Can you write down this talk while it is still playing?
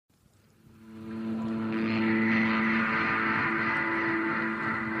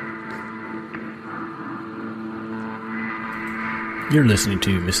You're listening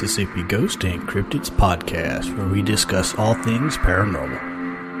to Mississippi Ghost and Cryptids Podcast, where we discuss all things paranormal.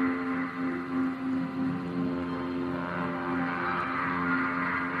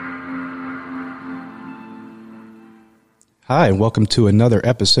 Hi, and welcome to another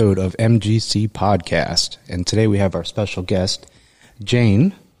episode of MGC Podcast. And today we have our special guest,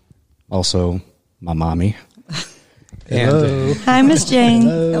 Jane, also my mommy. Hello. Hi, Miss Jane.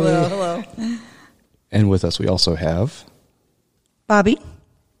 Hello. And with us we also have Bobby.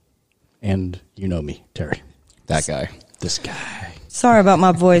 And you know me, Terry. that guy. This guy. Sorry about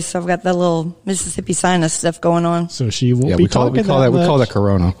my voice. I've got that little Mississippi sinus stuff going on. So she won't Yeah, be we call talking that much.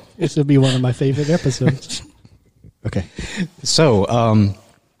 Corona. This will be one of my favorite episodes. Okay. So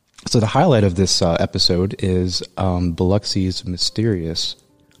the highlight of this episode is Biloxi's mysterious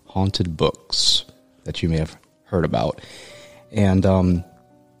haunted books that you may have heard about. And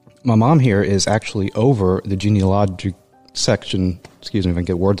my mom here is actually over the genealogy section, excuse me if I can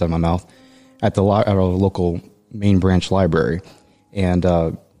get words out of my mouth, at our local main branch library. And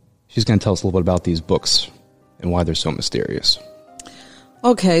she's going to tell us a little bit about these books and why they're so mysterious.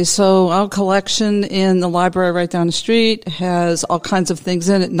 Okay, so our collection in the library right down the street has all kinds of things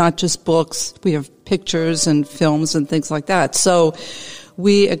in it, not just books. We have pictures and films and things like that. So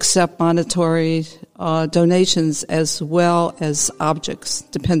we accept monetary donations as well as objects,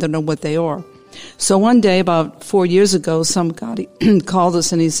 depending on what they are. So one day, about 4 years ago, some guy called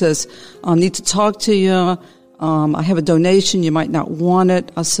us and he says, I need to talk to you. I have a donation. You might not want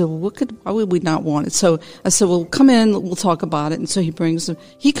it. I said, well, why would we not want it? So I said, well, come in. We'll talk about it. And so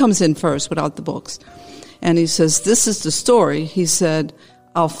he comes in first without the books. And he says, this is the story. He said,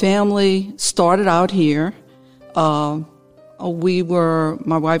 our family started out here. My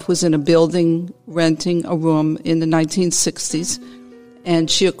wife was in a building renting a room in the 1960s.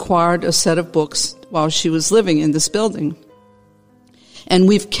 And she acquired a set of books while she was living in this building. And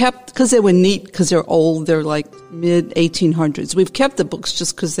we've kept, because they were neat, because they're old, they're like mid-1800s. We've kept the books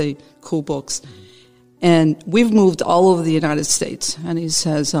just because they're cool books. And we've moved all over the United States. And he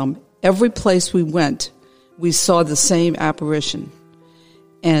says, every place we went, we saw the same apparition.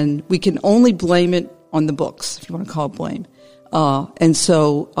 And we can only blame it on the books, if you want to call it blame. And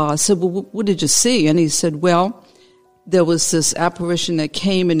so I said, well, what did you see? And he said, well, there was this apparition that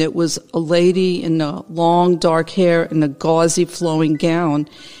came, and it was a lady in a long dark hair and a gauzy flowing gown.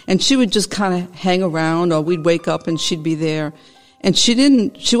 And she would just kind of hang around, or we'd wake up and she'd be there. And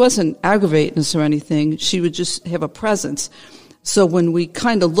she wasn't aggravating us or anything. She would just have a presence. So when we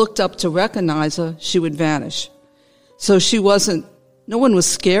kind of looked up to recognize her, she would vanish. So no one was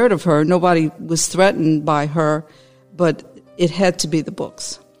scared of her. Nobody was threatened by her, but it had to be the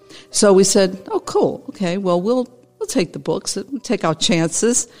books. So we said, oh, cool. Okay, well, we'll take the books, we'll take our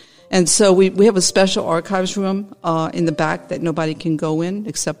chances. And so we have a special archives room in the back that nobody can go in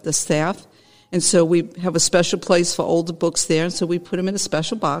except the staff. And so we have a special place for older books there. And so we put them in a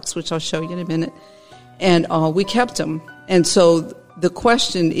special box, which I'll show you in a minute. And we kept them. And so the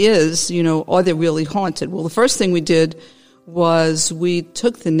question is, are they really haunted? Well, the first thing we did was we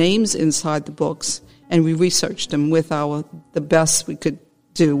took the names inside the books and we researched them with the best we could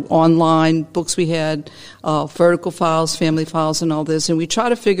do online books we had, vertical files, family files, and all this. And we try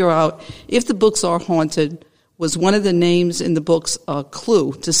to figure out if the books are haunted, was one of the names in the books a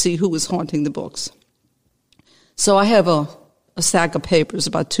clue to see who was haunting the books. So I have a stack of papers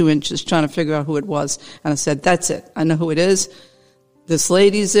about 2 inches trying to figure out who it was. And I said, that's it. I know who it is. This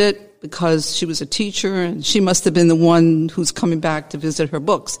lady's it because she was a teacher, and she must have been the one who's coming back to visit her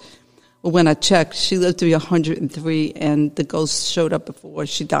books. Well, when I checked, she lived to be 103, and the ghost showed up before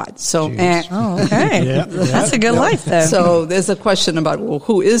she died. So, Oh, okay. That's a good life, though. So there's a question about, well,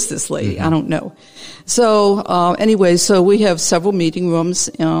 who is this lady? I don't know. So anyway, so we have several meeting rooms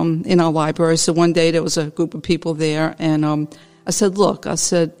in our library. So one day there was a group of people there, and I said, look,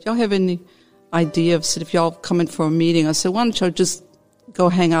 y'all have any idea of, if y'all come in for a meeting, I said, why don't y'all just go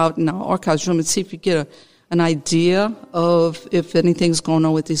hang out in our archives room and see if you get an idea of if anything's going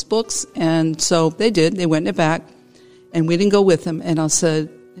on with these books. And so they did. They went in the back, and we didn't go with them. And they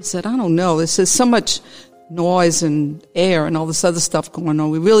said, I don't know. There's so much noise and air and all this other stuff going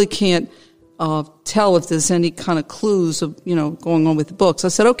on. We really can't tell if there's any kind of clues of, going on with the books. I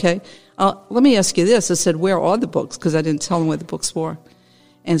said, okay, let me ask you this. I said, where are the books? Because I didn't tell them where the books were.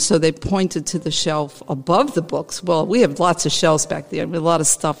 And so they pointed to the shelf above the books. Well, we have lots of shelves back there with a lot of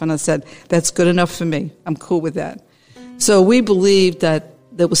stuff. And I said, that's good enough for me. I'm cool with that. So we believed that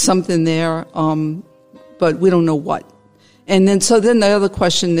there was something there, but we don't know what. And then the other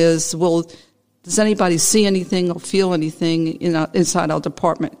question is, well, does anybody see anything or feel anything inside our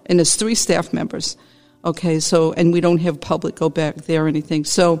department? And there's 3 staff members. Okay, so, and we don't have public go back there or anything.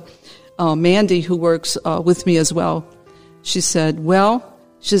 So Mandy, who works with me as well, she said,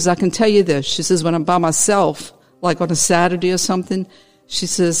 she says, I can tell you this. She says, when I'm by myself, like on a Saturday or something, she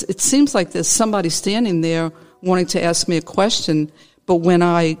says, it seems like there's somebody standing there wanting to ask me a question, but when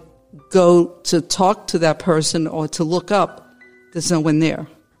I go to talk to that person or to look up, there's no one there.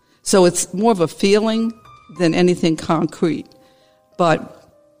 So it's more of a feeling than anything concrete. But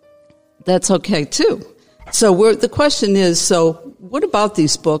that's okay, too. So the question is, so what about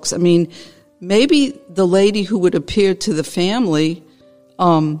these books? I mean, maybe the lady who would appear to the family,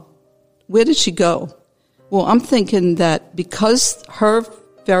 where did she go? Well, I'm thinking that because her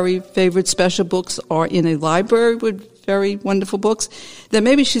very favorite special books are in a library with very wonderful books, that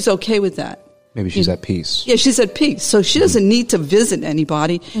maybe she's okay with that. Maybe she's at peace. Yeah, she's at peace. So she doesn't need to visit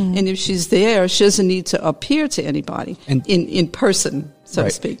anybody. Mm-hmm. And if she's there, she doesn't need to appear to anybody in person, so to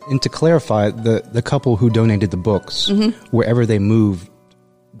speak. And to clarify, the couple who donated the books, wherever they moved,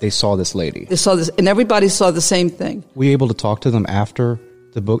 they saw this lady. They saw this, and everybody saw the same thing. Were you able to talk to them after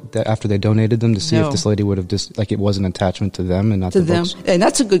the book, after they donated them, to see if this lady would have it was an attachment to them and not to the books? And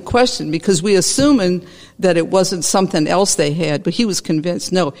that's a good question, because we assuming that it wasn't something else they had, but he was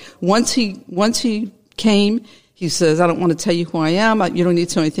convinced. No, once he came, he says, I don't want to tell you who I am. You don't need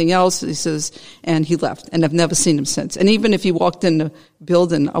to know anything else. He says, and he left, and I've never seen him since. And even if he walked in the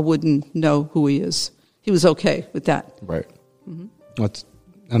building, I wouldn't know who he is. He was okay with that. Right. Mm-hmm.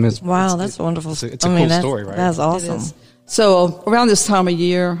 Wow, that's wonderful. It's a cool story, right? That's awesome. So around this time of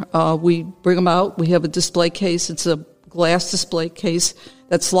year, we bring them out. We have a display case. It's a glass display case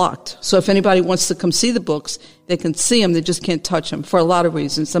that's locked. So if anybody wants to come see the books, they can see them. They just can't touch them for a lot of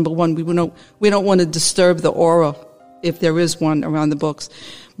reasons. Number one, we don't want to disturb the aura, if there is one, around the books.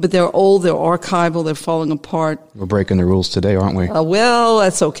 But they're old, they're archival, they're falling apart. We're breaking the rules today, aren't we? Well,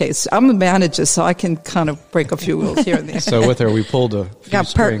 that's okay. So I'm a manager, so I can kind of break a few rules here and there. So with her, we pulled a few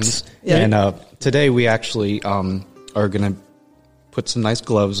strings. Yeah. And today we actually are going to put some nice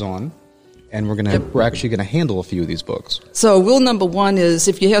gloves on, and we're actually going to handle a few of these books. So rule number one is,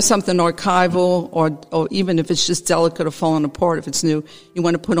 if you have something archival, or even if it's just delicate or falling apart, if it's new, you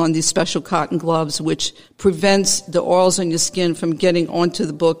want to put on these special cotton gloves, which prevents the oils on your skin from getting onto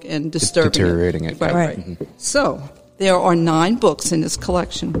the book and disturbing deteriorating it. Right. Mm-hmm. So there are 9 books in this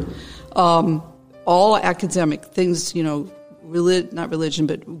collection, all academic things, not religion,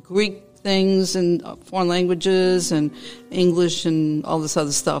 but Greek things and foreign languages and English and all this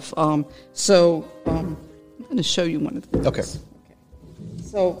other stuff. So I'm going to show you one of them. Okay.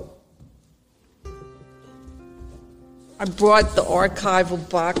 So I brought the archival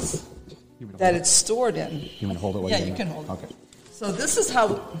box that it's stored in. You want to hold it? Yeah, you can hold it. Okay. So this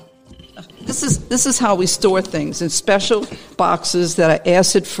is how we store things in special boxes that are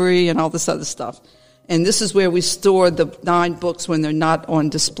acid free and all this other stuff. And this is where we store the 9 books when they're not on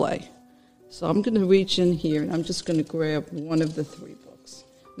display. So I'm going to reach in here, and I'm just going to grab one of the 3 books.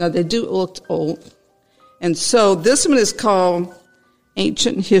 Now, they do look old. And so this one is called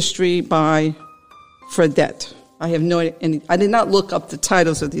Ancient History by Fredette. I have I did not look up the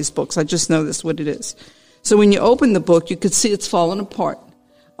titles of these books. I just know this is what it is. So when you open the book, you can see it's falling apart.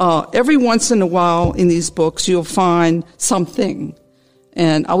 Every once in a while in these books, you'll find something.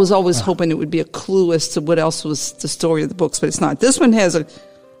 And I was always hoping it would be a clue as to what else was the story of the books, but it's not. This one has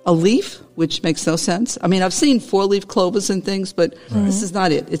a leaf, which makes no sense. I mean, I've seen 4-leaf clovers and things, but this is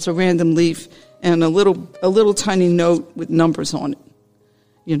not it. It's a random leaf and a little tiny note with numbers on it,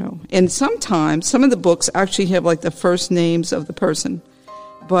 And sometimes some of the books actually have like the first names of the person.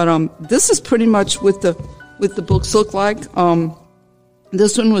 But this is pretty much what the books look like.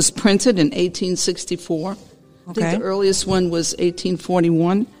 This one was printed in 1864. I think the earliest one was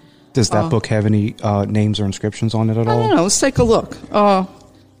 1841. Does that book have any names or inscriptions on it at all? I don't know. Let's take a look.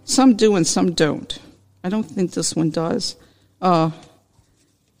 Some do and some don't. I don't think this one does. But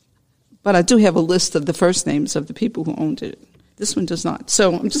I do have a list of the first names of the people who owned it. This one does not.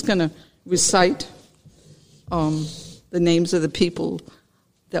 So I'm just going to recite the names of the people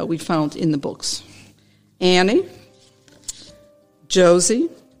that we found in the books. Annie, Josie,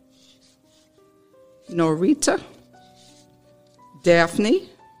 Norita, Daphne,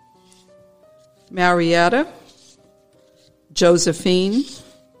 Marietta, Josephine,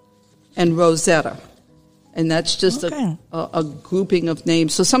 and Rosetta. And that's just a grouping of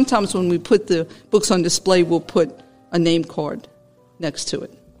names. So sometimes when we put the books on display, we'll put a name card next to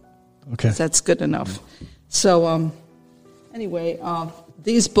it. Okay. That's good enough. So anyway,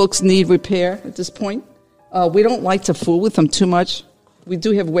 these books need repair at this point. We don't like to fool with them too much. We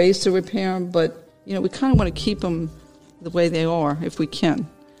do have ways to repair them, but we kind of want to keep them the way they are if we can.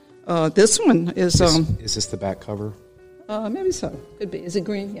 This one is Is this the back cover? maybe so. Could be. Is it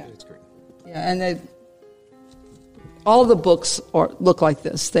green? Yeah. It's great. Yeah, and all the books look like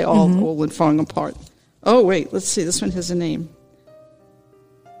this. They all falling apart. Oh wait, let's see. This one has a name.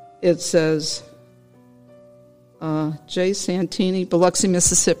 It says J. Santini, Biloxi,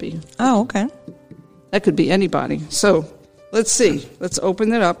 Mississippi. Oh, okay. That could be anybody. So let's see. Let's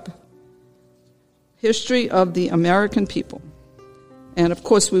open it up. History of the American people. And of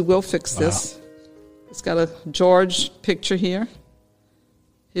course, we will fix this. Wow. It's got a George picture here.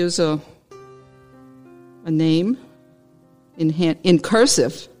 Here's a name in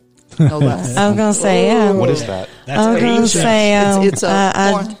cursive. No less. I was going to say, yeah. What is that? I was going to say,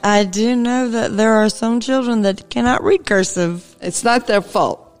 I do know that there are some children that cannot read cursive. It's not their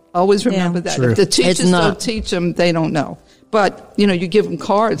fault. Always remember that. True. If the teachers It's not. don't teach them, they don't know. But, you give them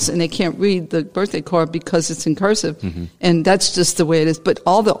cards and they can't read the birthday card because it's in cursive. Mm-hmm. And that's just the way it is. But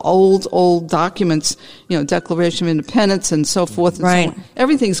all the old documents, Declaration of Independence and so forth and Right. so on,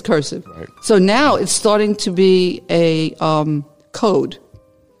 everything's cursive. Right. So now it's starting to be a code.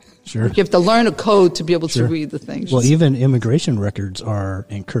 Sure. You have to learn a code to be able Sure. to read the things. Well, even immigration records are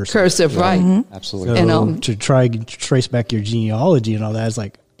in cursive. Cursive, right. Mm-hmm. Absolutely. So And, to try to trace back your genealogy and all that, it's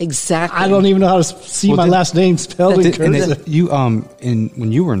like, Exactly. I don't even know how to see my last name spelled in cursive.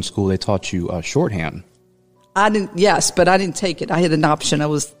 When you were in school, they taught you shorthand. I didn't. Yes, but I didn't take it. I had an option.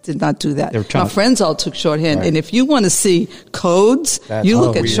 Did not do that. They were trying My to- friends all took shorthand, Right. and if you want to see codes, you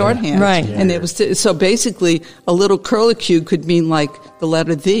look at weird. shorthand, Right. And it was so basically a little curlicue could mean like the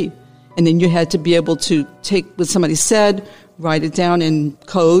letter "the," and then you had to be able to take what somebody said, write it down in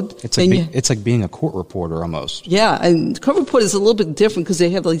code. It's Then like it's like being a court reporter almost. yeah, and court report is a little bit different because they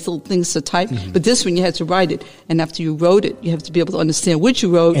have these little things to type. Mm-hmm. But this one, you had to write it, and after you wrote it, you have to be able to understand what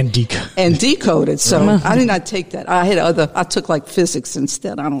you wrote And decode. and decode it. So I did not take that. I took like physics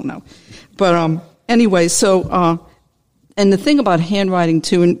instead. I don't know, but anyway. So and the thing about handwriting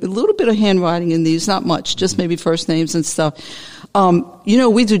too, and a little bit of handwriting in these, not much, just maybe first names and stuff.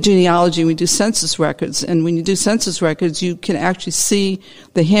 We do genealogy, we do census records, and when you do census records, you can actually see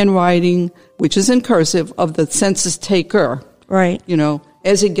the handwriting, which is in cursive, of the census taker. Right.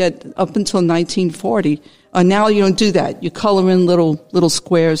 As it get up until 1940. Now you don't do that. You color in little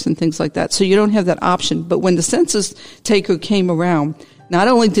squares and things like that. So you don't have that option. But when the census taker came around, not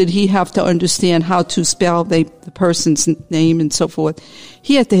only did he have to understand how to spell the person's name and so forth,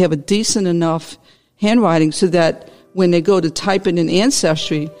 he had to have a decent enough handwriting so that when they go to type it in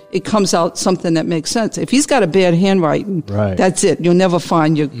Ancestry, it comes out something that makes sense. If he's got a bad handwriting, Right. that's it. You'll never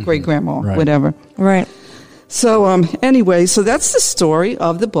find your great-grandma, Right. whatever. Right. So anyway, so that's the story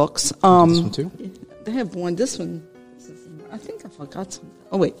of the books. This one too. They have one. This one, I think I forgot something.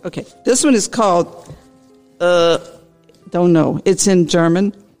 Oh wait, okay. This one is called, don't know. It's in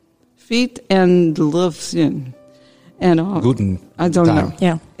German. Feet and Lufsen. And Guten I don't Tag. know.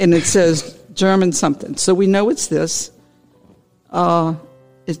 Yeah. And it says German something. So we know it's this.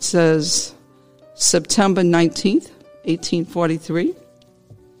 It says September 19th, 1843.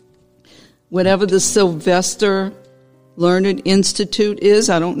 Whatever the Sylvester Learned Institute is,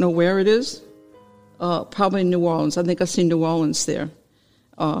 I don't know where it is. Probably New Orleans. I think I see New Orleans there.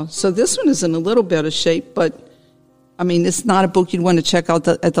 So this one is in a little better shape, but I mean, it's not a book you'd want to check out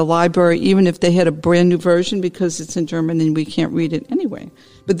at the library, even if they had a brand new version, because it's in German and we can't read it anyway.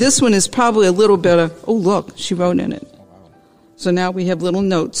 But this one is probably a little better. Oh, look, she wrote in it. So now we have little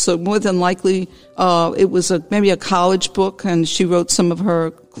notes. So more than likely, it was maybe a college book, and she wrote some of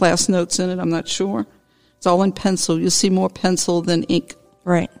her class notes in it. I'm not sure. It's all in pencil. You'll see more pencil than ink.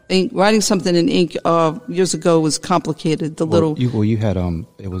 Right. Writing something in ink years ago was complicated. You had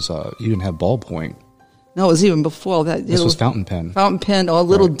it was you didn't have ballpoint. No, it was even before that. This was fountain pen. Fountain pen, or a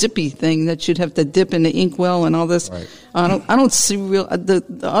little Right. dippy thing that you'd have to dip in the inkwell and all this. Right. I don't see real. The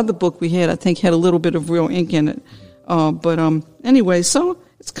other book we had, I think, had a little bit of real ink in it. But anyway, so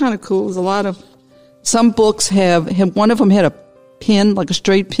it's kind of cool. There's a lot of some books have one of them had a pin, like a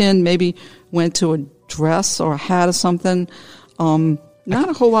straight pin, maybe went to a dress or a hat or something. Not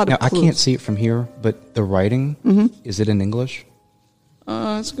a whole lot Now of I clues. can't see it from here, but the writing is it in English?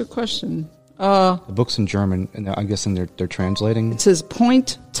 That's a good question. The book's in German, and I'm guessing they're translating. It says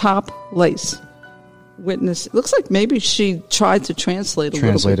point top lace. Witness. It looks like maybe she tried to translate a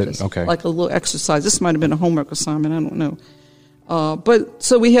Translate little bit. it, okay. Like a little exercise. This might have been a homework assignment. I don't know. But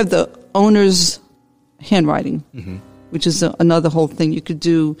so we have the owner's handwriting, which is another whole thing. You could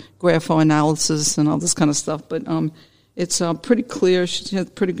do graphoanalysis and all this kind of stuff. But it's pretty clear. She has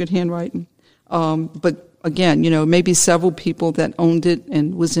pretty good handwriting. But again, maybe several people that owned it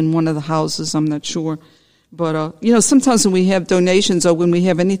and was in one of the houses. I'm not sure. But, sometimes when we have donations or when we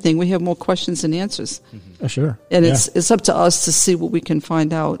have anything, we have more questions than answers. Sure. And it's up to us to see what we can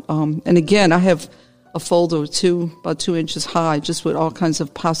find out. And again, I have a folder about 2 inches high, just with all kinds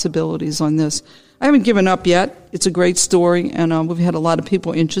of possibilities on this. I haven't given up yet. It's a great story, and we've had a lot of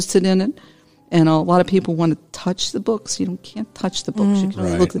people interested in it. And a lot of people want to touch the books. You can't touch the books. You can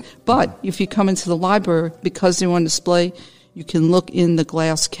only look. But if you come into the library, because they're on display, you can look in the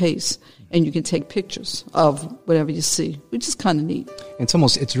glass case, and you can take pictures of whatever you see, which is kind of neat.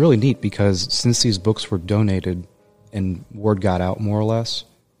 It's really neat because since these books were donated and word got out more or less,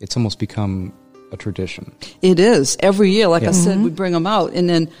 it's almost become a tradition. It is. Every year, like I said, we bring them out. And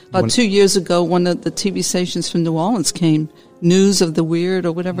then about 2 years ago, one of the TV stations from New Orleans came, News of the Weird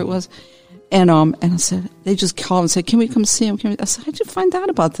or whatever it was. And I said, they just called and said, can we come see him? I said, how'd you find out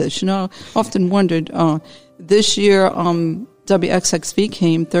about this? I often wondered. This year, WXXV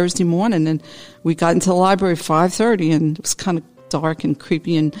came Thursday morning, and we got into the library at 5:30, and it was kind of dark and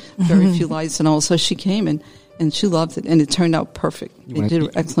creepy and very few lights and all. So she came, and she loved it, and it turned out perfect. They did an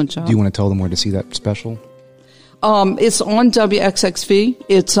excellent job. Do you want to tell them where to see that special? It's on WXXV.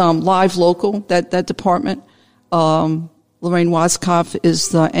 It's live local, that department. Lorraine Waskoff is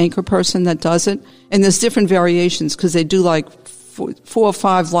the anchor person that does it. And there's different variations because they do like 4 or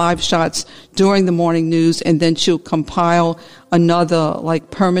 5 live shots during the morning news, and then she'll compile another like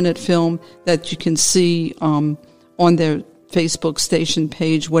permanent film that you can see on their Facebook station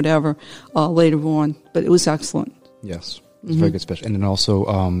page, whatever, later on. But it was excellent. Yes. It was very good special. And then also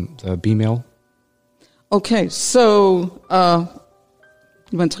the B-mail. Okay, so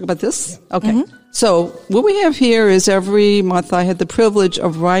you want to talk about this? Yeah. Okay. So what we have here is every month I had the privilege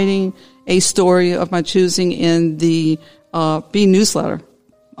of writing a story of my choosing in the B newsletter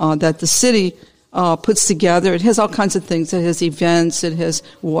that the city puts together. It has all kinds of things. It has events. It has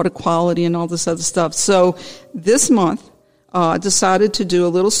water quality and all this other stuff. So this month I decided to do a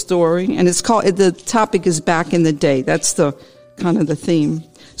little story, and the topic is Back in the Day. That's the kind of the theme.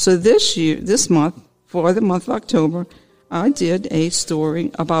 So this month, for the month of October, I did a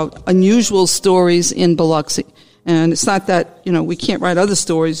story about unusual stories in Biloxi. And it's not that, we can't write other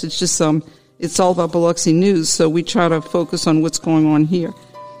stories. It's just, it's all about Biloxi news. So we try to focus on what's going on here.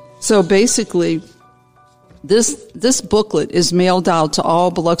 So basically, this booklet is mailed out to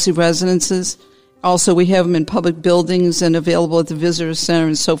all Biloxi residences. Also, we have them in public buildings and available at the visitor center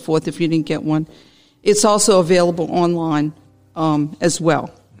and so forth if you didn't get one. It's also available online, as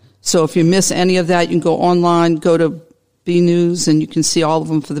well. So if you miss any of that, you can go online, go to B News, and you can see all of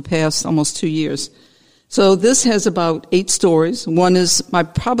them for the past almost 2 years. So this has about 8 stories. One is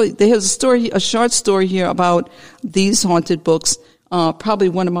a short story here about these haunted books. Probably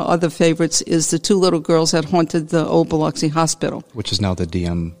one of my other favorites is the 2 little girls that haunted the old Biloxi Hospital, which is now the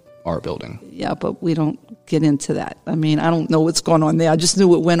DMR building. Yeah, but we don't get into that. I mean, I don't know what's going on there. I just knew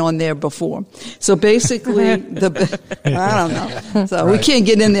what went on there before. So basically, I don't know. So we can't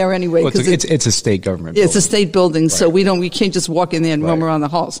get in there anyway. Well, it's a state government building. It's a state building, so we can't just walk in there and roam around the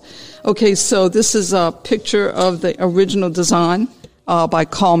halls. Okay, so this is a picture of the original design by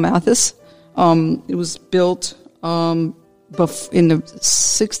Carl Mathis. It was built in the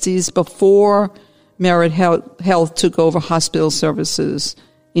 60s before Merit Health took over hospital services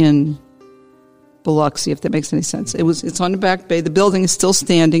in Biloxi, if that makes any sense. It's on the Back Bay. The building is still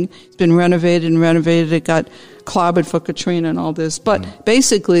standing. It's been renovated. It got clobbered for Katrina and all this. But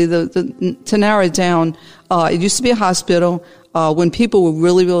basically, to narrow it down, it used to be a hospital. When people were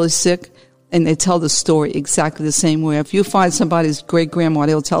really, really sick, and they tell the story exactly the same way. If you find somebody's great-grandma,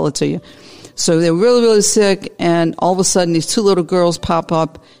 they'll tell it to you. So they're really, really sick, and all of a sudden these 2 little girls pop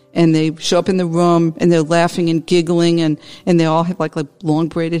up, and they show up in the room, and they're laughing and giggling, and they all have like long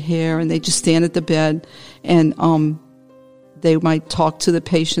braided hair, and they just stand at the bed, and they might talk to the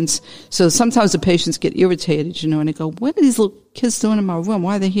patients. So sometimes the patients get irritated, and they go, what are these little kids doing in my room?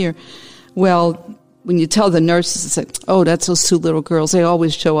 Why are they here? Well, when you tell the nurses, it's like, oh, that's those 2 little girls. They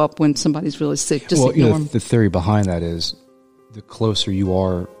always show up when somebody's really sick. Just ignore them. The theory behind that is the closer you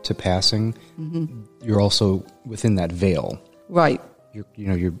are to passing, you're also within that veil. Right. You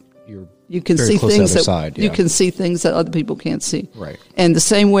can very see close things to the other side. You can see things that other people can't see. Right. And the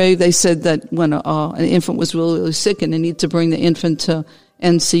same way they said that when an infant was really, really sick and they need to bring the infant to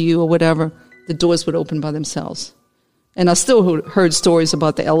NCU or whatever, the doors would open by themselves. And I still heard stories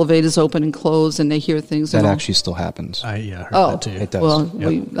about the elevators open and close, and they hear things. That actually still happens. I heard that too. It does. Well,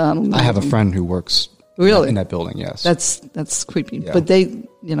 I don't know. I have a friend who works in that building. Yes, that's creepy. Yeah. But they,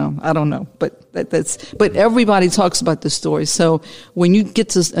 I don't know. But but everybody talks about this story. So when you get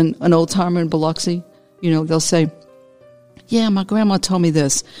to an old timer in Biloxi, they'll say, yeah, my grandma told me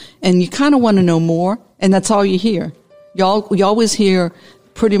this. And you kind of want to know more, and that's all you hear. You always hear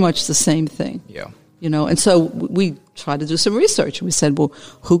pretty much the same thing. Yeah. You know, and so we tried to do some research. We said, well,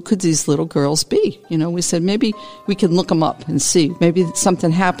 who could these little girls be? You know, we said, maybe we can look them up and see. Maybe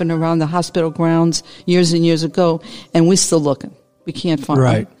something happened around the hospital grounds years and years ago, and we're still looking. We can't find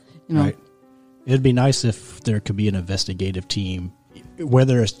Right. them. You know? Right. It'd be nice if there could be an investigative team,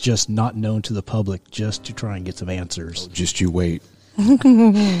 whether it's just not known to the public, just to try and get some answers. Just you wait.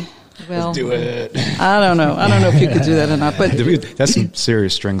 Well, Do it. I don't know. I don't know if you could do that or not. But That's some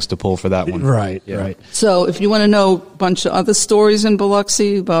serious strings to pull for that one. Right, Yeah. right. so if you want to know a bunch of other stories in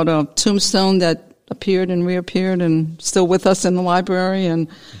Biloxi about a tombstone that appeared and reappeared and still with us in the library, and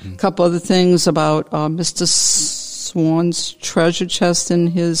a couple other things about Mr. Swan's treasure chest in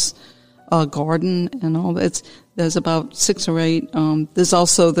his garden and all that. There's about 6 or 8. There's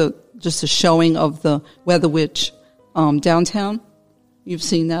also just a showing of the Weather Witch downtown. You've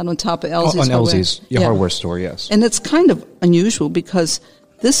seen that on top of Elsie's. On Elsie's, hardware store, yes. And it's kind of unusual because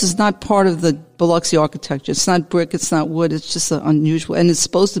this is not part of the Biloxi architecture. It's not brick, it's not wood, it's just unusual. And it's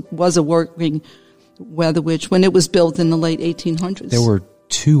was a working Weather Witch when it was built in the late 1800s. There were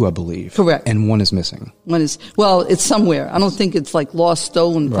 2, I believe. Correct. And one is missing. It's somewhere. I don't think it's like lost,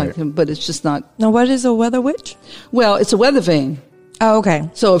 stolen, Right. but it's just not. Now, what is a weather witch? Well, it's a weather vane. Oh, okay.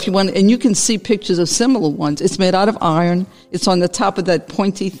 So if you want, and you can see pictures of similar ones. It's made out of iron. It's on the top of that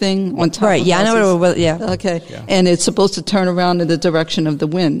pointy thing on top. Right. Of Yeah, I know houses. what it was. Yeah. Okay. Yeah. And it's supposed to turn around in the direction of the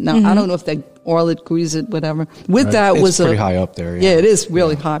wind. Now, I don't know if they oil it, grease it, whatever. With that It's was pretty high up there. Yeah, it is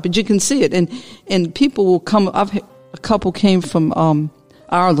really high, but you can see it. And people will come. A couple came from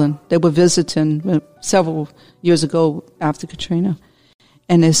Ireland. They were visiting several years ago after Katrina.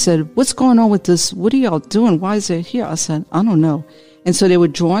 And they said, what's going on with this? What are y'all doing? Why is it here? I said, I don't know. And so they were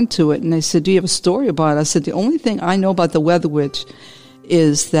drawn to it, and they said, do you have a story about it? I said, the only thing I know about the Weather Witch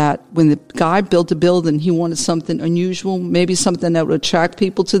is that when the guy built the building, he wanted something unusual, maybe something that would attract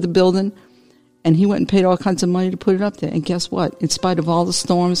people to the building, and he went and paid all kinds of money to put it up there. And guess what? In spite of all the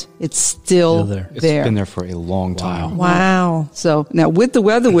storms, it's still Still there. It's been there for a long time. Wow. So now with the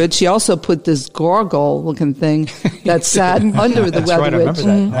Weather Witch, she also put this gargoyle-looking thing that sat under the That's Weather right, I Witch.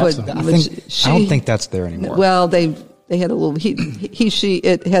 remember that. But I don't think that's there anymore. Well, they had a little.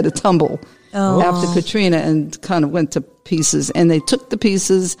 It had a tumble after Katrina and kind of went to pieces. And they took the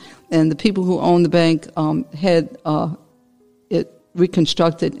pieces, and the people who owned the bank had it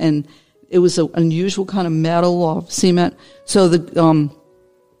reconstructed, and it was an unusual kind of metal or cement. So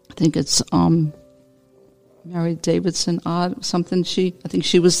I think it's Mary Davidson something. I think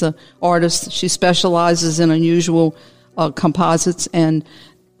she was the artist. She specializes in unusual composites, and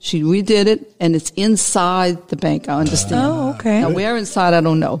she redid it, and it's inside the bank, I understand. Oh, okay. Now, where inside, I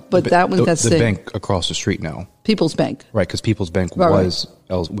don't know, but that's the it. bank across the street now. People's Bank. Right, because People's Bank Right. was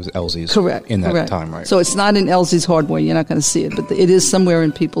Elsie's Correct. in that correct. time, right? So it's not in Elsie's Hardware. You're not going to see it, but it is somewhere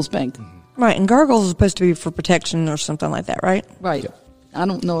in People's Bank. Right. And gargoyles are supposed to be for protection or something like that, right? Right. I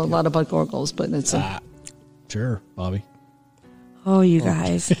don't know a lot about gargoyles, but it's Sure, Bobby. Oh, you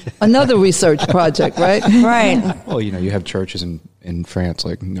guys. another research project, right? Right. Well, you have churches in France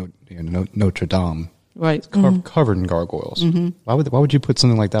like Notre Dame Right. covered in gargoyles. Why would you put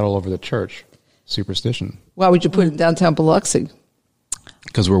something like that all over the church? Superstition. Why would you put it in downtown Biloxi?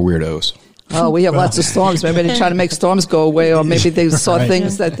 Because we're weirdos. Oh, we have lots of storms. Maybe they try to make storms go away, or maybe they saw Right.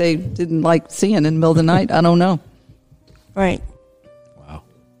 things that they didn't like seeing in the middle of the night. I don't know. Right. Wow.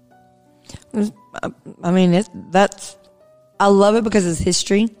 I mean, I love it because it's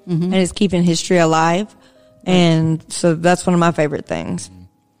history and it's keeping history alive. And so that's one of my favorite things.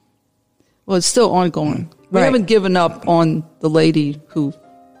 Well, it's still ongoing. We Right. haven't given up on the lady who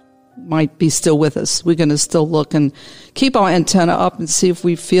might be still with us. We're going to still look and keep our antenna up and see if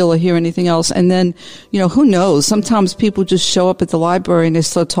we feel or hear anything else. And then, who knows? Sometimes people just show up at the library and they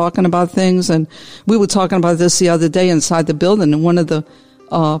start talking about things. And we were talking about this the other day inside the building. And one of the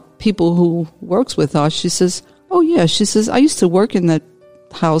people who works with us, she says, oh, yeah. She says, I used to work in that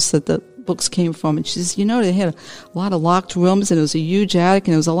house that the books came from. And she says, they had a lot of locked rooms, and it was a huge attic,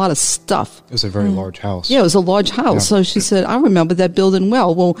 and there was a lot of stuff. It was a very large house. Yeah, it was a large house. Yeah. So she said, I remember that building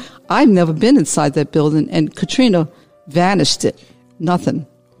well. Well, I've never been inside that building, and Katrina vanished it. Nothing.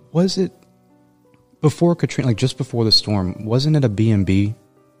 Was it before Katrina, like just before the storm, wasn't it a B&B?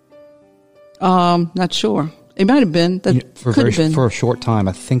 Not sure. It might have been. That For could have been. for a short time,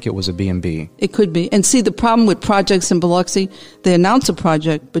 I think it was a B&B. It could be. And see, the problem with projects in Biloxi, they announce a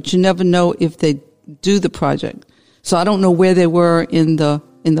project, but you never know if they do the project. So I don't know where they were in the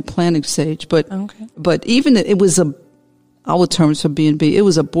planning stage, but even it was our terms for B&B, it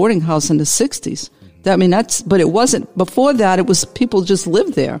was a boarding house in the 60s. But it wasn't. Before that, it was people just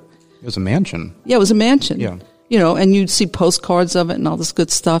lived there. It was a mansion. Yeah, it was a mansion. Yeah. And you'd see postcards of it and all this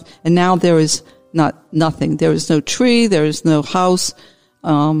good stuff. And now there is nothing. There is no tree. There is no house.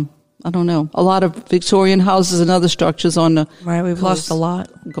 I don't know. A lot of Victorian houses and other structures on the Right, we've lost a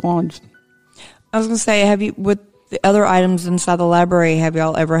lot. Gone. I was going to say, with the other items inside the library, have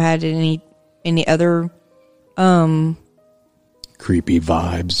y'all ever had any other, Creepy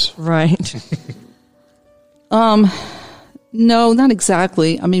vibes. right? No, not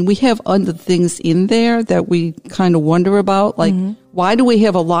exactly. I mean, we have other things in there that we kind of wonder about. Like, why do we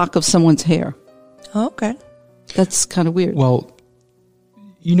have a lock of someone's hair? Oh, okay. That's kind of weird. Well,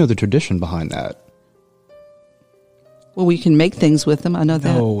 you know the tradition behind that. Well, we can make things with them. I know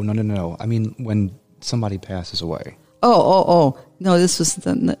that. No. I mean, when somebody passes away. Oh. No, this was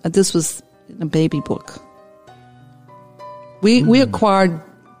in a baby book. We acquired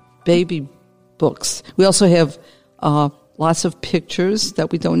baby books. We also have lots of pictures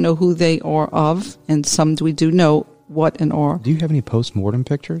that we don't know who they are of, and some we do know what and are. Do you have any post-mortem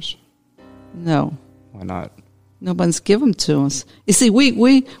pictures? No. Why not? No one's give them to us. You see,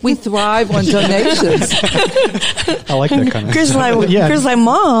 we thrive on donations. I like that kind of Chris stuff. Chris like,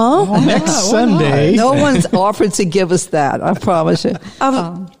 Mom. Next Sunday. No one's offered to give us that. I promise you.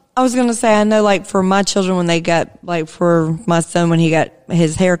 I was going to say, I know, like, for my children, when they got, like, for my son, when he got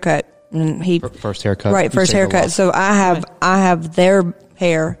his haircut, and First haircut. right, You first shave a haircut. lot. So I have their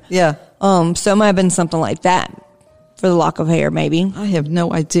hair. Yeah. So it might have been something like that for the lock of hair, maybe. I have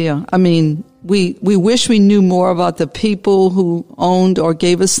no idea. I mean, we wish we knew more about the people who owned or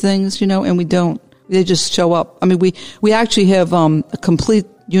gave us things, and we don't. They just show up. I mean, we actually have a complete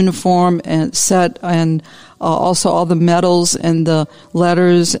uniform and set, and also all the medals and the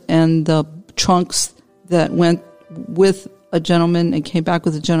letters and the trunks that went with a gentleman and came back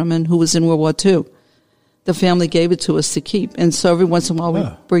with a gentleman who was in World War II. The family gave it to us to keep, and so every once in a while we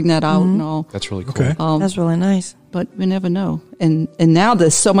bring that out and all. That's really cool. Okay. That's really nice. But we never know. And now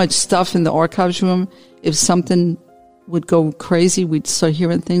there's so much stuff in the archives room. If something would go crazy, we'd start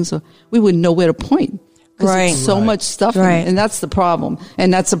hearing things, or we wouldn't know where to point. Because Right. there's so much stuff in Right. it. And that's the problem.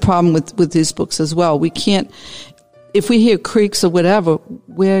 And that's the problem with these books as well. We can't, if we hear creaks or whatever,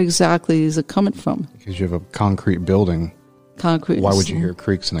 where exactly is it coming from? Because you have a concrete building. Concrete. Why would you hear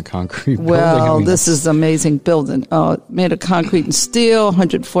creaks in a concrete building? Well, I mean, this is an amazing building. Made of concrete and steel,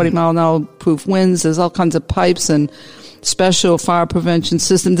 140 mile an hour proof winds. There's all kinds of pipes and special fire prevention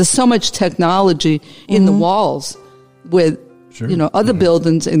system. There's so much technology in the walls with, other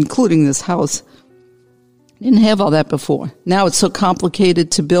buildings, including this house. Didn't have all that before. Now it's so complicated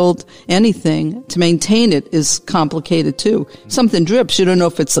to build anything. To maintain it is complicated too. Something drips. You don't know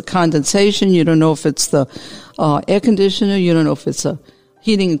if it's the condensation. You don't know if it's the air conditioner. You don't know if it's a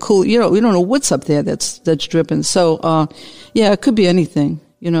heating and cool. We don't know what's up there that's dripping. So, it could be anything,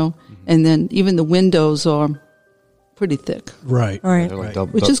 And then even the windows are pretty thick. Right. Right. they're like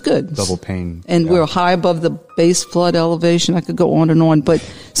Which is good. Double pane. And we're high above the base flood elevation. I could go on and on. But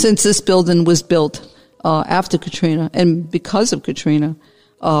since this building was built after Katrina and because of Katrina,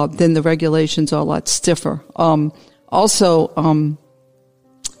 then the regulations are a lot stiffer.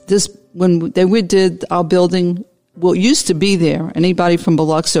 When they redid our building, what used to be there, anybody from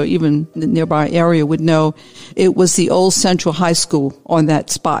Biloxi or even the nearby area would know, it was the old Central High School on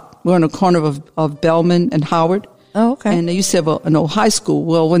that spot. We're on a corner of Bellman and Howard. Oh, okay. And they used to have an old high school.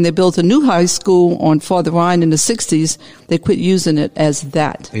 Well, when they built a new high school on Father Rhine in the 60s, they quit using it as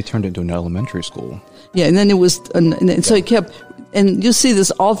that. They turned it into an elementary school. Yeah, and then it was, and so it kept, and you'll see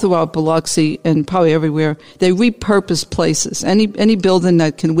this all throughout Biloxi and probably everywhere. They repurpose places. Any building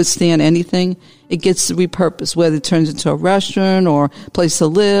that can withstand anything, it gets repurposed, whether it turns into a restaurant or place to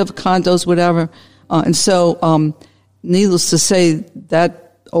live, condos, whatever. And so, needless to say, that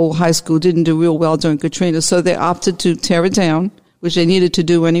old high school didn't do real well during Katrina, so they opted to tear it down, which they needed to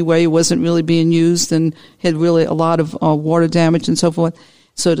do anyway. It wasn't really being used and had really a lot of water damage and so forth.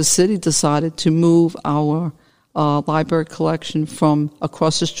 So the city decided to move our library collection from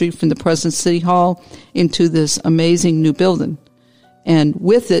across the street from the present City Hall into this amazing new building. And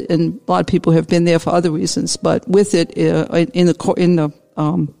with it, and a lot of people have been there for other reasons, but with it in the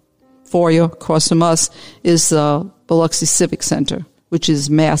foyer across from us is the Biloxi Civic Center, which is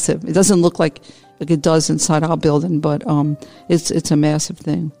massive. It doesn't look like it does inside our building, but it's a massive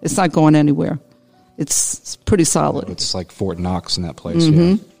thing. It's not going anywhere. It's pretty solid. It's like Fort Knox in that place.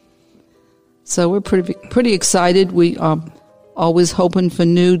 Yeah. So we're pretty excited. We always hoping for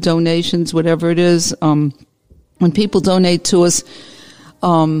new donations, whatever it is. When people donate to us,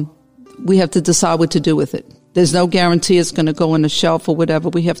 we have to decide what to do with it. There's no guarantee it's going to go on the shelf or whatever.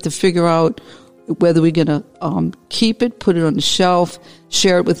 We have to figure out whether we're going to keep it, put it on the shelf,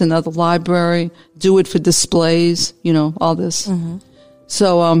 share it with another library, do it for displays, all this. Mm-hmm.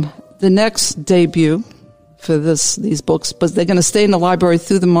 So the next debut for these books, but they're going to stay in the library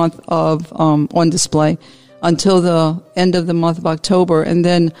through the month of on display until the end of the month of October. And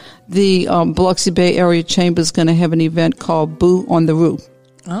then the Biloxi Bay Area Chamber is going to have an event called Boo on the Roo.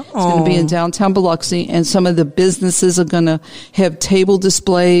 Oh. It's going to be in downtown Biloxi, and some of the businesses are going to have table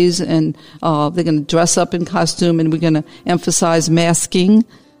displays, and they're going to dress up in costume, and we're going to emphasize masking,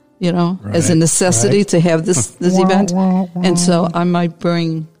 as a necessity to have this event. And so I might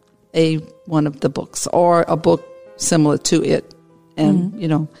bring one of the books or a book similar to it,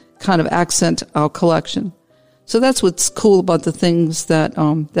 and kind of accent our collection. So that's what's cool about the things that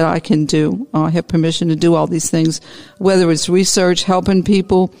I can do. I have permission to do all these things, whether it's research, helping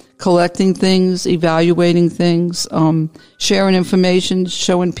people, collecting things, evaluating things, sharing information,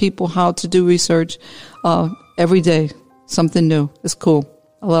 showing people how to do research. Every day, something new. It's cool.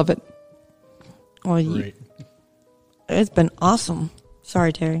 I love it. Well, Great. It's been awesome.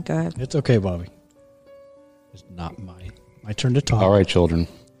 Sorry, Terry. Go ahead. It's okay, Bobby. It's not my turn to talk. All right, children.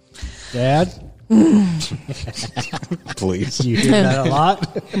 Dad? Please. You hear that a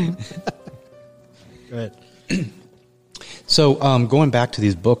lot? Go ahead. So, going back to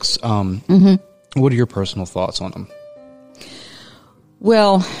these books, what are your personal thoughts on them?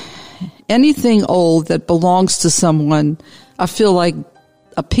 Well, anything old that belongs to someone, I feel like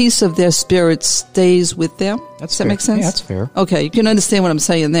a piece of their spirit stays with them. Does that make sense? Yeah, that's fair. Okay, you can understand what I'm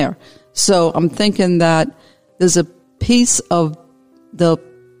saying there. So I'm thinking that there's a piece of the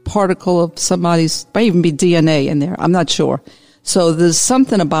particle of somebody's, might even be DNA in there. I'm not sure. So there's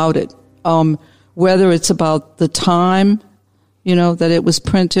something about it. Whether it's about the time, that it was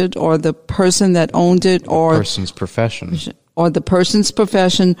printed, or the person that owned it, or Person's profession. Or the person's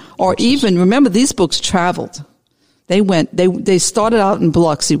profession, or even, remember, these books traveled. They started out in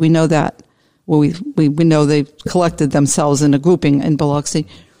Biloxi. We know that. Well, we know they collected themselves in a grouping in Biloxi.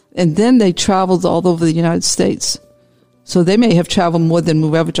 And then they traveled all over the United States. So they may have traveled more than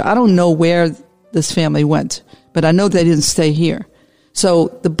we've ever traveled. I don't know where this family went, but I know they didn't stay here.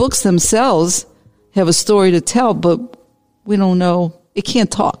 So the books themselves have a story to tell, but we don't know. It can't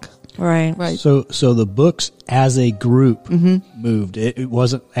talk. Right. So the books as a group moved. It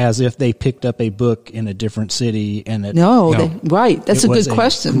wasn't as if they picked up a book in a different city and right. That's a good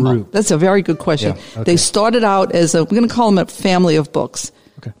question. Group. That's a very good question. Yeah. Okay. They started out as we're going to call them a family of books.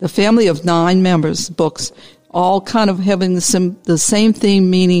 Okay. The family of 9 members, books, all kind of having the same theme,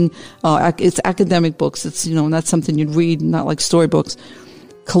 meaning it's academic books. It's not something you'd read, not like storybooks.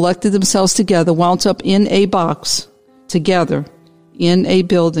 Collected themselves together, wound up in a box together in a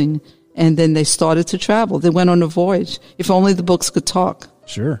building, and then they started to travel. They went on a voyage. If only the books could talk.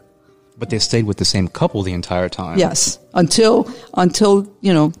 Sure. But they stayed with the same couple the entire time. Yes, until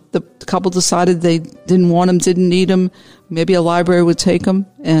the couple decided they didn't want them, didn't need them. Maybe a library would take them,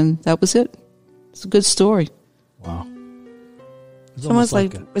 and that was it. It's a good story. Wow. It's almost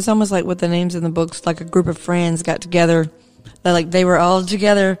like with the names in the books, like a group of friends got together. They were all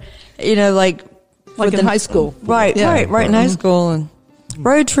together, like in high school. Right, Yeah. right in high school, and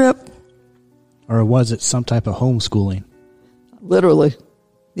road trip. Or was it some type of homeschooling? Literally.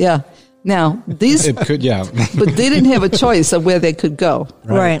 Yeah. Now, these, It could, yeah. but they didn't have a choice of where they could go.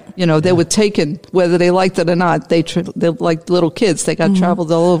 Right. They were taken, whether they liked it or not. They're like little kids. They got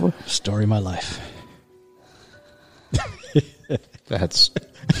traveled all over. Story of my life. That's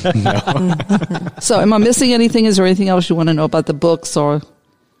no. So am I missing anything? Is there anything else you want to know about the books or?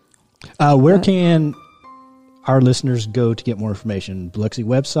 Where can our listeners go to get more information? Biloxi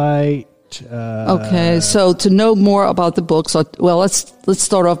website? Okay, so to know more about the books, let's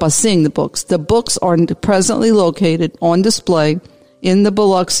start off by seeing the books. The books are presently located on display in the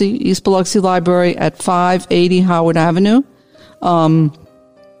East Biloxi Library at 580 Howard Avenue.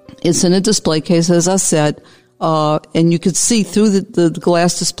 It's in a display case, as I said, and you can see through the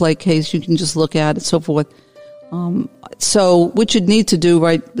glass display case. You can just look at it, so forth. So what you'd need to do,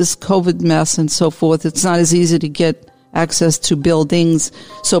 right, this COVID mess and so forth, it's not as easy to get access to buildings.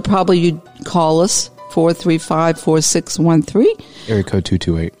 So probably you'd call us, 435-4613. Area code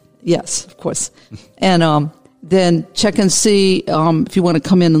 228. Yes, of course. And then check and see if you want to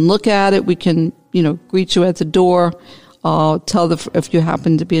come in and look at it. We can, greet you at the door. If you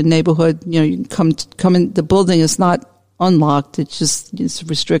happen to be in a neighborhood, you can come in. The building is not unlocked. It's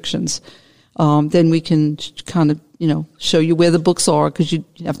restrictions. Then we can kind of, show you where the books are, because you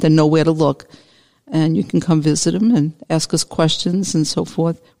have to know where to look. And you can come visit them and ask us questions and so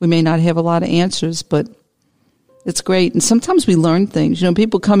forth. We may not have a lot of answers, but It's great. And sometimes we learn things.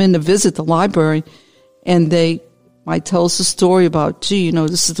 People come in to visit the library and they might tell us a story about,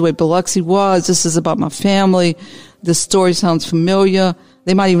 this is the way Biloxi was. This is about my family. This story sounds familiar.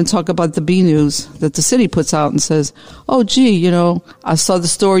 They might even talk about the B News that the city puts out and says, oh, gee, I saw the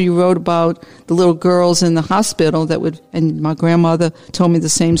story you wrote about the little girls in the hospital and my grandmother told me the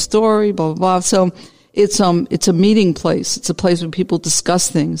same story, blah, blah, blah. So it's a meeting place. It's a place where people discuss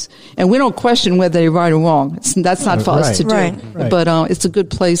things. And we don't question whether they're right or wrong. That's not for us to do. Right. But it's a good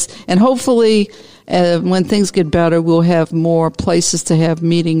place. And hopefully when things get better, we'll have more places to have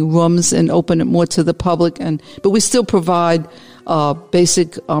meeting rooms and open it more to the public. But we still provide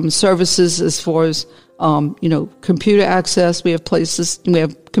basic services as far as computer access. We have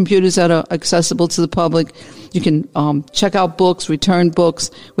computers that are accessible to the public. You can check out books, return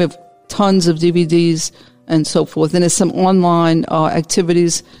books. We have tons of DVDs and so forth. And there's some online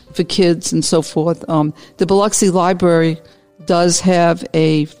activities for kids and so forth. The Biloxi Library does have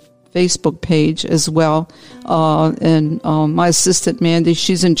a Facebook page as well. And my assistant, Mandy,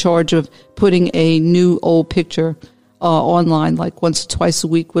 she's in charge of putting a new old picture online, like once or twice a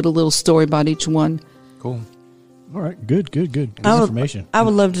week with a little story about each one. Cool. All right. Good information. I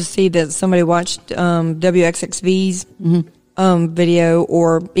would love to see that somebody watched WXXV's video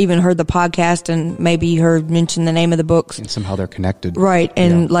or even heard the podcast and maybe mention the name of the books. And somehow they're connected. Right.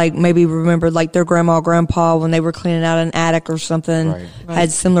 And maybe remember their grandma or grandpa when they were cleaning out an attic or something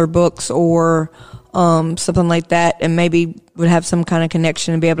had similar books or something like that, and maybe would have some kind of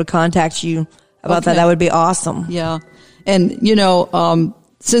connection and be able to contact you about that. That would be awesome. Yeah. And,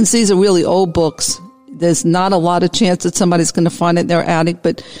 since these are really old books, there's not a lot of chance that somebody's going to find it in their attic.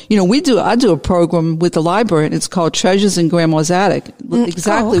 But, I do a program with the library, and it's called Treasures in Grandma's Attic.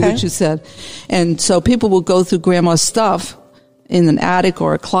 Exactly what you said. And so people will go through Grandma's stuff in an attic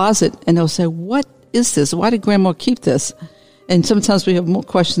or a closet, and they'll say, what is this? Why did Grandma keep this? And sometimes we have more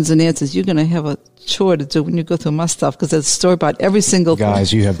questions than answers. You're going to have a chore to do when you go through my stuff because there's a story about every single thing.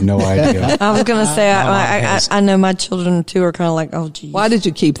 Guys, you have no idea. I was going to say, I know my children too are kind of like, oh, geez. Why did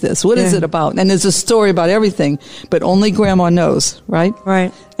you keep this? What is it about? And there's a story about everything, but only Grandma knows, right?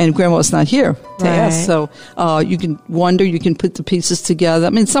 Right. And Grandma's not here to ask. So you can wonder, you can put the pieces together.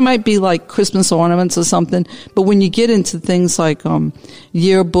 I mean, some might be like Christmas ornaments or something, but when you get into things like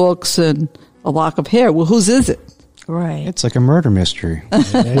yearbooks and a lock of hair, well, whose is it? Right. It's like a murder mystery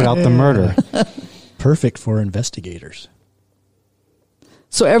without the murder. Perfect for investigators.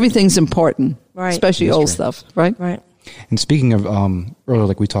 So everything's important, right? Especially old stuff, right? Right. And speaking of earlier,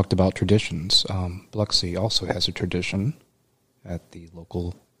 like we talked about traditions, Biloxi also has a tradition at the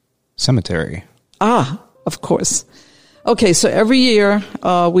local cemetery. Of course. Okay, so every year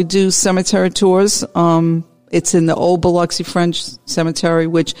we do cemetery tours. It's in the old Biloxi French Cemetery,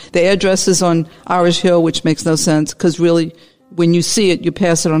 which the address is on Irish Hill, which makes no sense because really, when you see it, you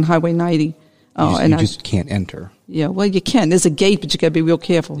pass it on Highway 90. You just can't enter. Yeah, well, you can. There's a gate, but you got to be real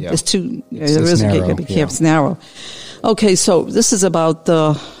careful. Yeah. There's two. There is a gate. You got to be careful. It's narrow. Okay, so this is about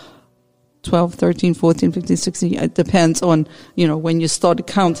 12, 13, 14, 15, 16. It depends on, when you started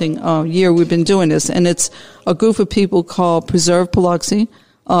counting year we've been doing this. And it's a group of people called Preserve Biloxi,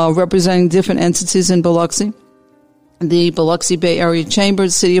 representing different entities in Biloxi. The Biloxi Bay Area Chamber, the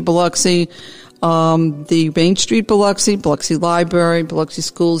City of Biloxi, the Main Street Biloxi, Biloxi Library, Biloxi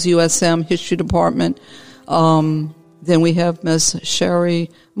Schools, USM, History Department. Then we have Ms. Sherry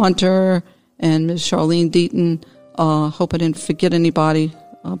Munter and Ms. Charlene Deaton. Hope I didn't forget anybody.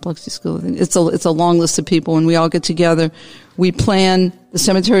 Biloxi School. It's a long list of people, and we all get together. We plan the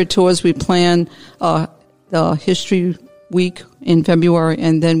cemetery tours. We plan the History Week in February,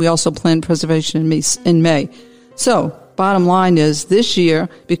 and then we also plan preservation in May. So, bottom line is, this year,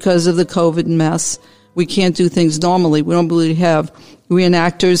 because of the COVID mess, we can't do things normally. We don't really have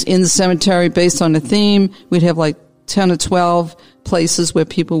reenactors in the cemetery based on a theme. We'd have like 10 or 12 places where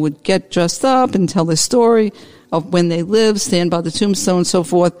people would get dressed up and tell their story of when they lived, stand by the tombstone, and so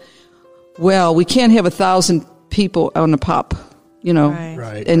forth. Well, we can't have 1,000 people on a pop,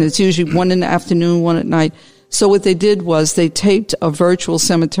 Right. And it's usually one in the afternoon, one at night. So what they did was they taped a virtual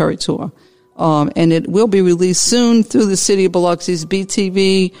cemetery tour. And it will be released soon through the City of Biloxi's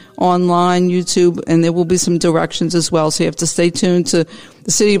BTV, online, YouTube, and there will be some directions as well. So you have to stay tuned to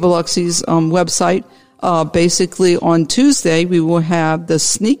the City of Biloxi's website. Basically, on Tuesday, we will have the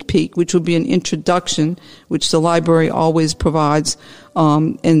sneak peek, which will be an introduction, which the library always provides.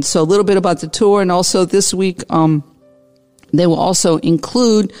 And so a little bit about the tour, and also this week, they will also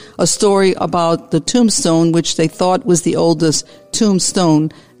include a story about the tombstone, which they thought was the oldest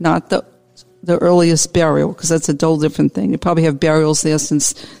tombstone, not the the earliest burial, because that's a whole different thing. They probably have burials there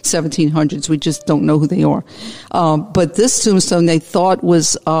since 1700s. We just don't know who they are. But this tombstone they thought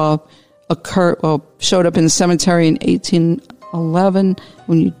was showed up in the cemetery in 1811.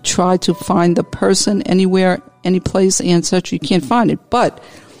 When you try to find the person anywhere, any place, ancestry, you can't find it. But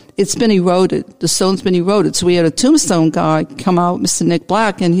it's been eroded. The stone's been eroded. So we had a tombstone guy come out, Mr. Nick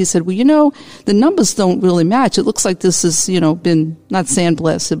Black, and he said, well, the numbers don't really match. It looks like this has, been not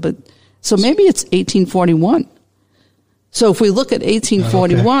sandblasted, but so maybe it's 1841. So if we look at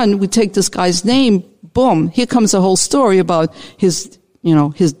 1841, we take this guy's name, boom, here comes a whole story about his,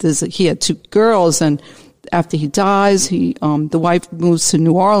 he had 2 girls, and after he dies, the wife moves to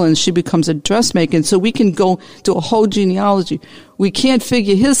New Orleans. She becomes a dressmaker. And so we can go to a whole genealogy. We can't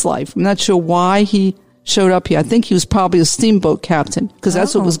figure his life. I'm not sure why he showed up here. I think he was probably a steamboat captain, because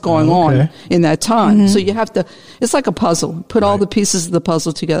that's what was going on in that time. Mm-hmm. So you have to, it's like a puzzle. Put all the pieces of the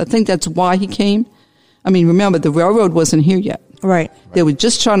puzzle together. I think that's why he came. I mean, remember, the railroad wasn't here yet. Right. They were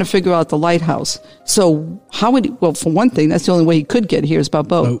just trying to figure out the lighthouse. So how would he, well, for one thing, that's the only way he could get here is by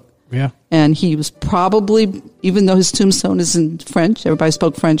boat. Yeah. And he was probably, even though his tombstone is in French, everybody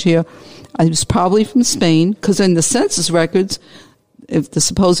spoke French here, he was probably from Spain, because in the census records, if the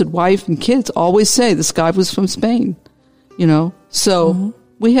supposed wife and kids always say this guy was from Spain, So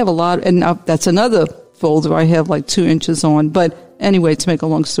we have a lot, and now that's another folder I have like 2 inches on. But anyway, to make a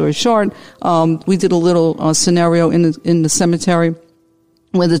long story short, we did a little scenario in the cemetery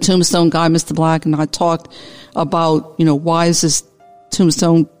where the tombstone guy, Mr. Black, and I talked about, why is this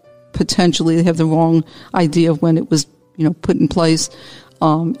tombstone potentially, they have the wrong idea of when it was, put in place.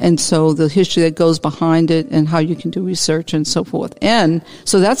 And so the history that goes behind it and how you can do research and so forth. And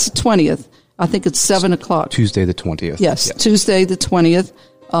so that's the 20th. I think it's 7:00. Tuesday the 20th. Yes, Tuesday the 20th.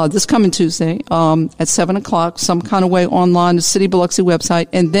 This coming Tuesday, at 7:00, some kind of way online, the City of Biloxi website.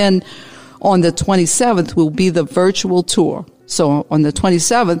 And then on the 27th will be the virtual tour. So on the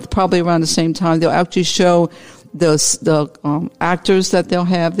 27th, probably around the same time, they'll actually show the actors that they'll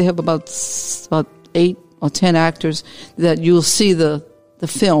have. They have about 8 or 10 actors that you'll see the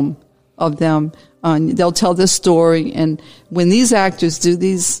film of them. They'll tell this story, and when these actors do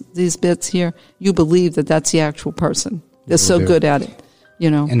these bits here, you believe that that's the actual person. They're so good at it,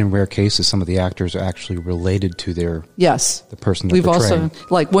 And in rare cases, some of the actors are actually related to the person they're We've portraying. also,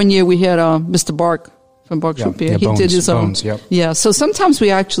 like one year we had Mr. Bark from Bark's Root Beer. He Bones, did his own. Bones, yep. Yeah, so sometimes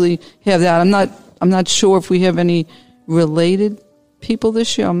we actually have that. I'm not sure if we have any related people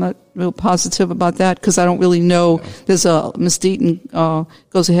this year. I'm not real positive about that, because I don't really know. There's Miss Deaton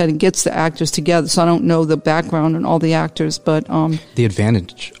goes ahead and gets the actors together, so I don't know the background and all the actors. But the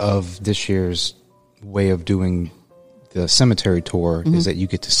advantage of this year's way of doing the cemetery tour is that you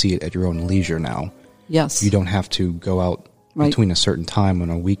get to see it at your own leisure now. Yes, you don't have to go out between a certain time on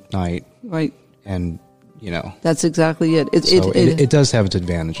a weeknight, right? And that's exactly it. It does have its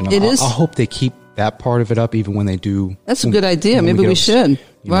advantage, and I hope they keep that part of it up even when they do. That's a good idea. Maybe we should.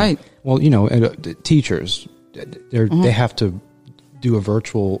 Right. Well, teachers, they have to do a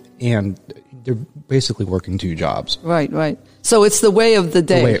virtual, and they're basically working 2 jobs. Right. So it's the way of the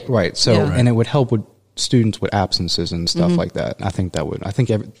day. Right. So, and it would help with students with absences and stuff like that. I think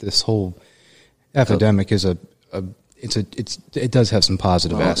this whole epidemic is it does have some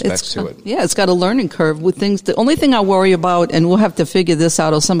positive aspects to it. Yeah, it's got a learning curve with things. The only thing I worry about, and we'll have to figure this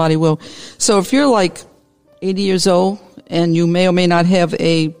out, or somebody will. So if you're like 80 years old and you may or may not have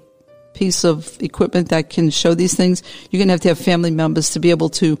a piece of equipment that can show these things, you're going to have family members to be able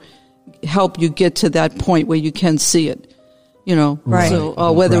to help you get to that point where you can see it. Right.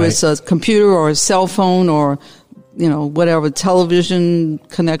 So whether it's a computer or a cell phone or whatever, television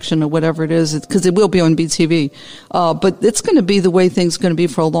connection or whatever it is, because it will be on BTV. But it's going to be the way things are going to be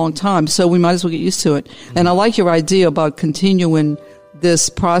for a long time. So we might as well get used to it. And I like your idea about continuing this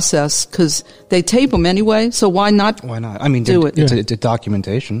process, because they tape them anyway. So why not? I mean, do it. It's a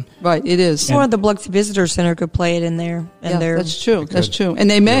documentation. Right. It is. Or the Biloxi Visitor Center could play it in there. That's true. That's true. And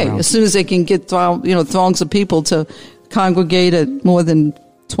they may, as soon as they can get throngs of people to congregate at more than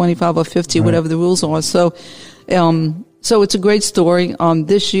 25 or 50, whatever the rules are. So it's a great story.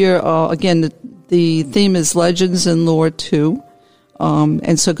 This year, again, the theme is Legends and Lore 2.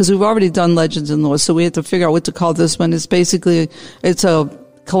 And so, because we've already done Legends and Lore, so we had to figure out what to call this one. It's a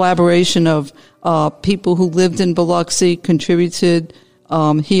collaboration of, people who lived in Biloxi, contributed,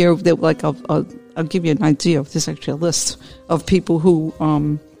 here. I'll give you an idea. There's actually a list of people who,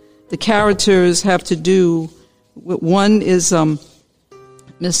 the characters have to do. One is,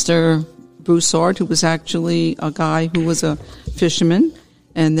 Mr. Broussard, who was actually a guy who was a fisherman,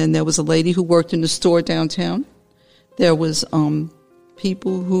 and then there was a lady who worked in the store downtown. There was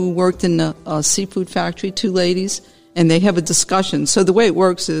people who worked in a seafood factory, 2 ladies, and they have a discussion. So the way it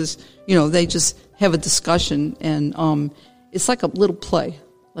works is, they just have a discussion, and it's like a little play,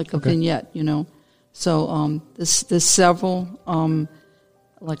 like a vignette, So there's several.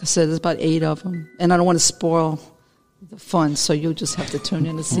 Like I said, there's about 8 of them, and I don't want to spoil the fun, so you'll just have to tune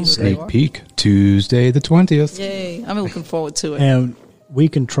in to see what they are. Sneak peek, Tuesday the 20th. Yay! I'm looking forward to it. And we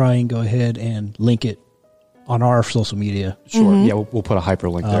can try and go ahead and link it on our social media. Sure. Yeah, we'll put a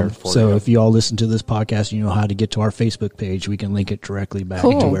hyperlink there for you. So if you all listen to this podcast, you know how to get to our Facebook page. We can link it directly back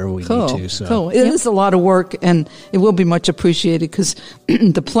to where we need to. So. Cool. It is a lot of work, and it will be much appreciated because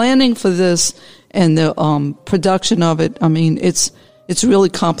the planning for this and the production of it, I mean, it's really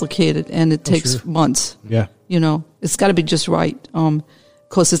complicated, and it takes months. Yeah. It's got to be just right.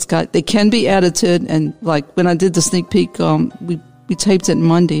 Because they can be edited, and like when I did the sneak peek, we taped it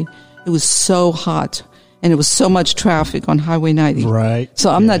Monday. It was so hot, and it was so much traffic on Highway 90. Right.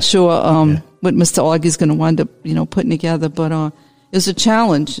 So I'm not sure what Mr. Augie's going to wind up, putting together, but it's a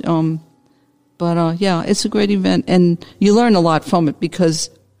challenge. But it's a great event, and you learn a lot from it because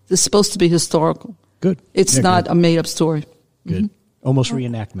it's supposed to be historical. Good. It's not a made-up story. Good. Mm-hmm. Almost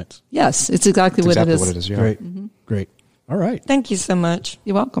reenactments. Yes, it's exactly what it is. Yeah. Great. Great. All right. Thank you so much.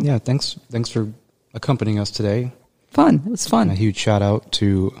 You're welcome. Yeah, thanks for accompanying us today. Fun. It was fun. And a huge shout out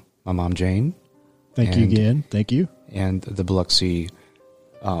to my mom, Jane. Thank you again. Thank you. And the Biloxi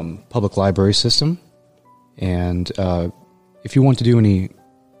Public Library System. And if you want to do any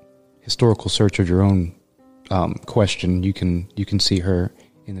historical search of your own question, you can see her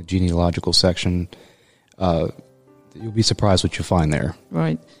in the genealogical section. You'll be surprised what you find there.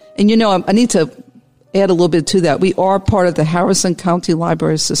 Right. And I need to add a little bit to that. We are part of the Harrison County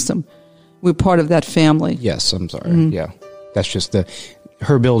Library System. We're part of that family. Yes, I'm sorry. Mm-hmm. Yeah. That's just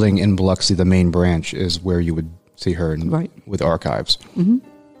her building in Biloxi, the main branch, is where you would see her with archives. Mm-hmm.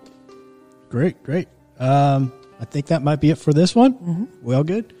 Great. I think that might be it for this one. Mm-hmm. Well,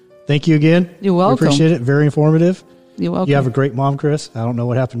 good. Thank you again. You're welcome. We appreciate it. Very informative. You're welcome. You have a great mom, Chris. I don't know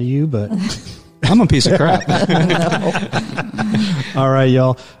what happened to you, but... I'm a piece of crap. All right,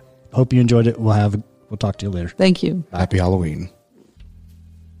 y'all. Hope you enjoyed it. We'll talk to you later. Thank you. Happy Halloween.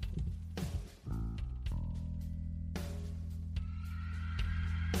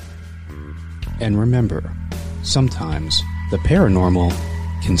 And remember, sometimes the paranormal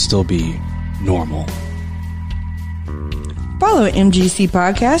can still be normal. Follow MGC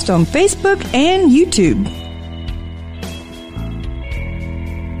Podcast on Facebook and YouTube.